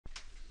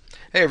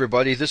Hey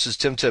everybody, this is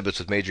Tim Tibbetts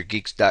with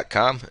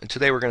MajorGeeks.com, and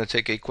today we're going to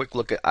take a quick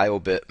look at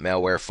Iobit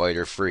Malware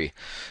Fighter Free.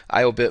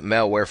 Iobit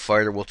Malware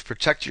Fighter will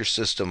protect your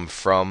system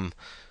from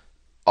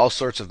all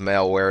sorts of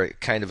malware. It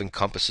kind of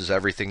encompasses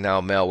everything now.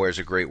 Malware is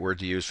a great word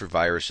to use for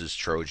viruses,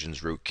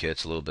 trojans,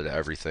 rootkits, a little bit of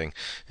everything,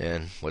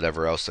 and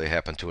whatever else they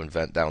happen to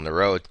invent down the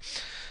road.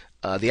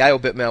 The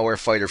Iobit Malware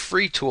Fighter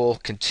Free tool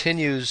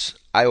continues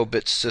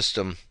Iobit's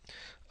system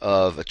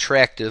of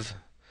attractive,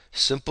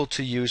 simple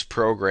to use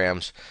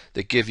programs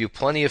that give you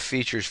plenty of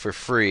features for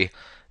free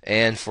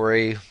and for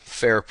a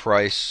fair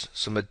price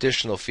some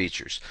additional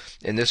features.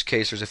 In this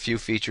case, there's a few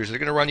features that are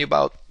going to run you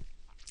about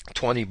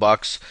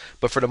 $20,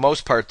 but for the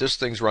most part this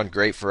thing's run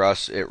great for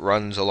us. It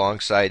runs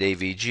alongside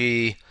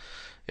AVG,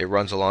 it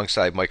runs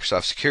alongside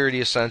Microsoft Security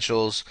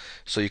Essentials,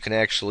 so you can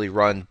actually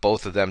run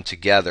both of them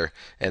together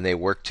and they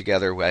work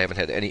together. I haven't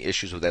had any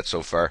issues with that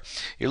so far.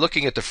 You're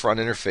looking at the front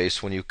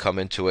interface when you come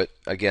into it.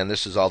 Again,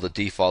 this is all the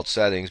default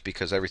settings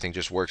because everything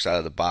just works out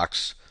of the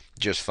box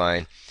just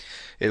fine.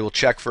 It will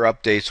check for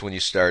updates when you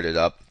start it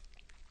up,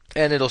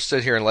 and it'll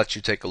sit here and let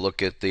you take a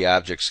look at the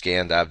objects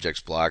scanned, objects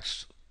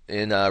blocked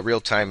in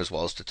real time as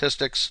well as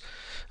statistics.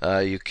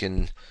 You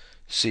can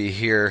see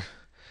here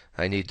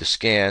I need to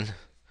scan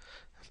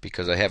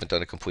because I haven't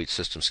done a complete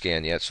system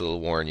scan yet, so it'll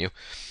warn you.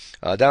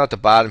 Down at the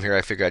bottom here,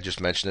 I figure I'd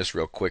just mention this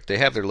real quick. They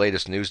have their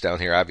latest news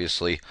down here.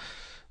 Obviously,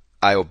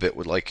 Iobit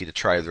would like you to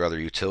try their other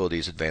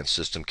utilities, Advanced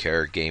System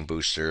Care, Game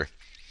Booster,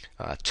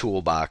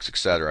 Toolbox,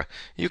 etc.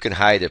 You can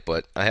hide it,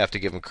 but I have to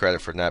give them credit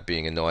for not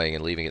being annoying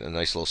and leaving it in a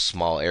nice little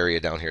small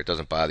area down here. It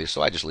doesn't bother you,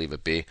 so I just leave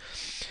it be.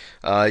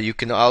 You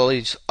can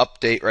always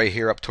update right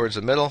here up towards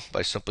the middle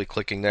by simply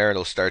clicking there.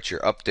 It'll start your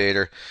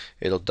updater.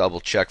 It'll double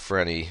check for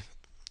any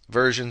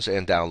versions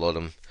and download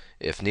them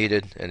if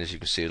needed, and as you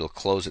can see, it'll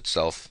close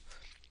itself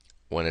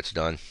when it's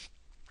done.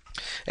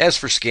 As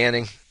for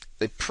scanning,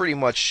 they pretty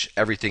much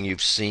everything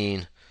you've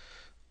seen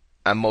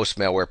on most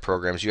malware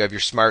programs. You have your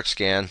smart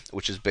scan,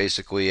 which is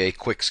basically a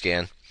quick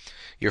scan,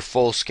 your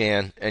full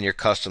scan, and your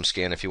custom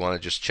scan if you want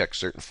to just check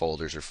certain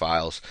folders or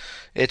files.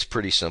 It's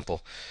pretty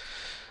simple.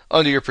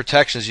 Under your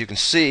protections, you can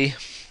see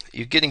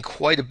you're getting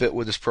quite a bit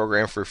with this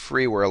program for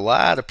free, where a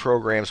lot of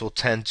programs will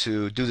tend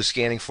to do the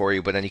scanning for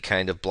you, but any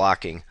kind of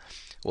blocking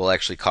will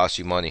actually cost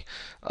you money.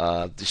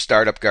 The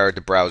startup guard,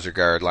 the browser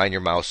guard, line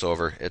your mouse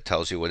over, it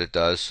tells you what it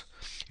does.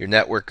 Your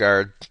network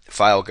guard,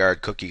 file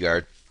guard, cookie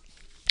guard.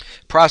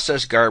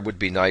 Process guard would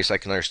be nice. I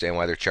can understand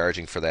why they're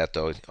charging for that,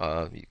 though.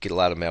 You get a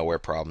lot of malware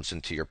problems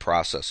into your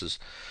processes.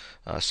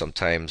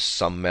 Sometimes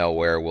some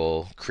malware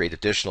will create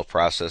additional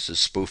processes,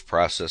 spoof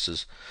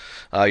processes.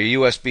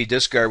 Your USB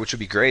disk guard, which would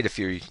be great if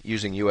you're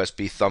using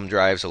USB thumb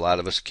drives. A lot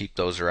of us keep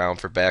those around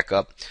for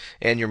backup.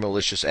 And your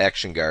malicious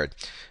action guard.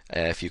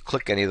 If you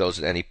click any of those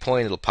at any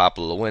point, it'll pop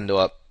a little window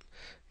up,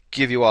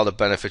 give you all the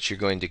benefits you're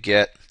going to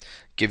get,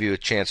 give you a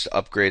chance to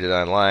upgrade it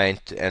online,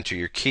 to enter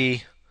your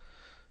key,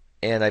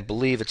 and I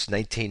believe it's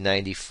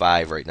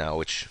 $19.95 right now,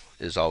 which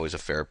is always a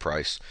fair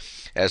price.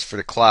 As for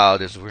the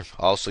cloud, as we're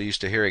also used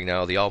to hearing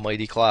now, the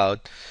almighty cloud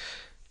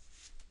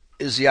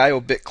is the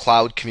Iobit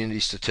Cloud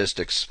Community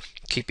Statistics,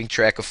 keeping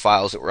track of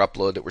files that were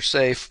uploaded that were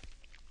safe,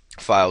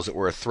 files that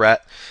were a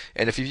threat.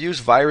 And if you've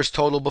used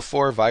VirusTotal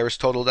before,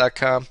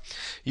 virustotal.com,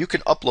 you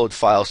can upload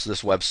files to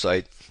this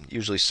website,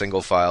 usually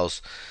single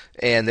files,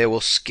 and they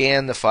will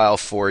scan the file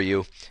for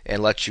you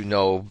and let you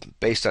know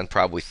based on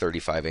probably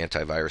 35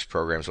 antivirus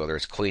programs whether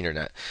it's clean or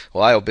not.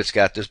 Well, Iobit's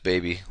got this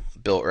baby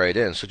built right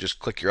in, so just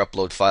click your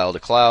upload file to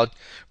cloud,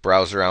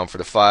 browse around for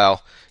the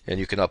file, and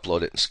you can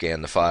upload it and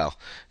scan the file.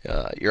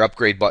 Your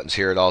upgrade button's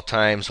here at all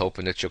times,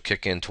 hoping that you'll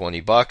kick in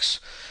 $20.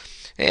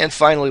 And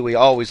finally, we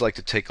always like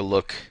to take a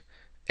look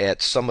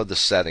at some of the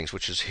settings,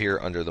 which is here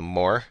under the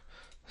More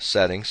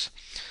settings.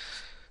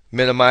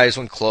 Minimize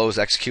when closed,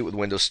 execute with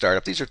Windows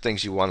Startup. These are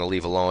things you want to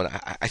leave alone.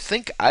 I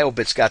think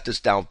Iobit's got this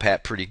down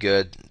pat pretty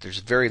good. There's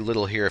very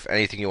little here, if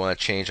anything, you want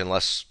to change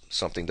unless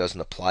something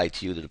doesn't apply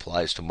to you that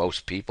applies to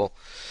most people.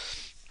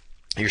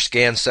 Your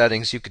scan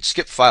settings, you could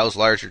skip files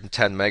larger than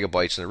 10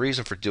 megabytes, and the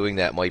reason for doing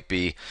that might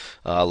be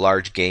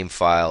large game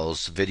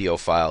files, video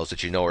files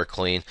that you know are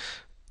clean.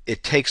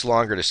 It takes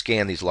longer to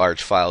scan these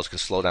large files, can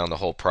slow down the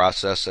whole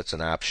process. That's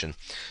an option.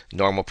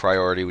 Normal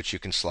priority, which you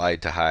can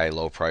slide to high,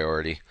 low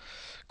priority.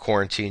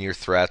 Quarantine your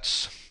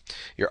threats.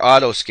 Your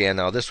auto scan,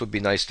 now this would be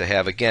nice to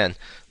have. Again,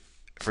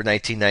 for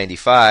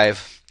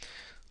 $19.95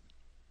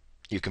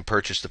 you can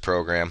purchase the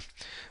program,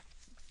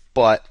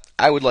 but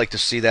I would like to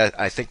see that.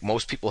 I think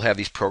most people have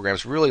these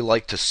programs, really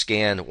like to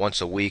scan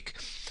once a week,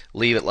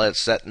 leave it, let it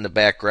set in the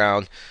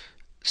background,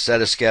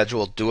 set a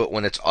schedule, do it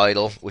when it's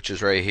idle, which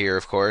is right here,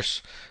 of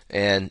course,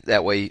 and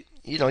that way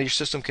your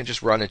system can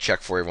just run and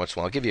check for you once in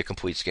a while, give you a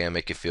complete scan,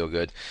 make you feel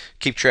good.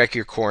 Keep track of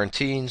your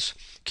quarantines,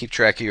 keep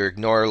track of your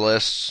ignore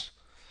lists,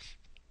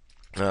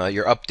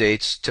 your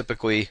updates.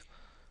 Typically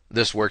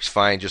this works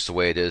fine just the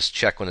way it is.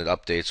 Check when it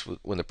updates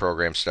when the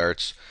program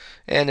starts,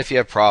 and if you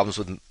have problems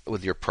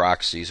with your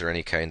proxies or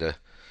any kind of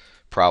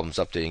problems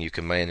updating, you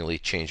can manually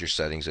change your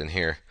settings in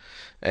here.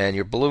 And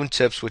your balloon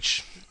tips,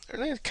 which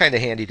are kind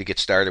of handy to get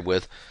started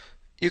with.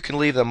 You can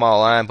leave them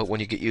all on, but when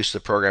you get used to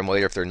the program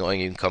later, if they're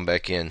annoying, you can come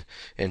back in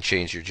and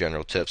change your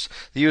general tips.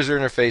 The user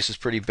interface is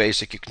pretty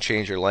basic. You can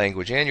change your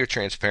language and your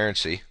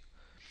transparency,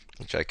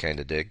 which I kind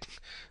of dig.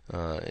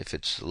 If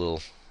it's a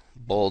little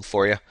bold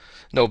for you,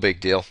 no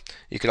big deal.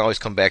 You can always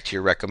come back to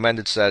your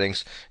recommended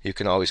settings. You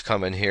can always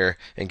come in here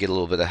and get a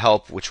little bit of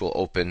help, which will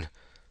open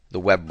the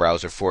web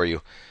browser for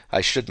you.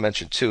 I should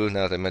mention too,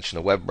 now that I mentioned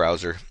the web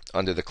browser,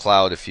 under the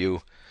cloud, if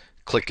you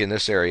click in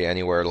this area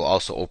anywhere, it'll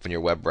also open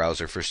your web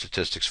browser for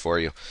statistics for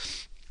you.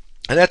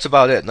 And that's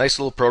about it. Nice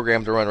little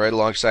program to run right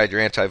alongside your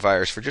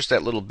antivirus for just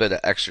that little bit of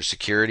extra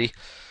security.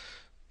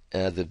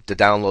 The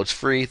download's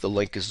free. The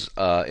link is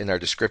in our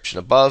description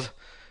above.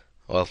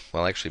 Well,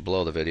 actually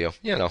below the video.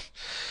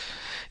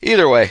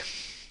 Either way,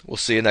 we'll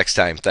see you next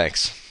time.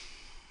 Thanks.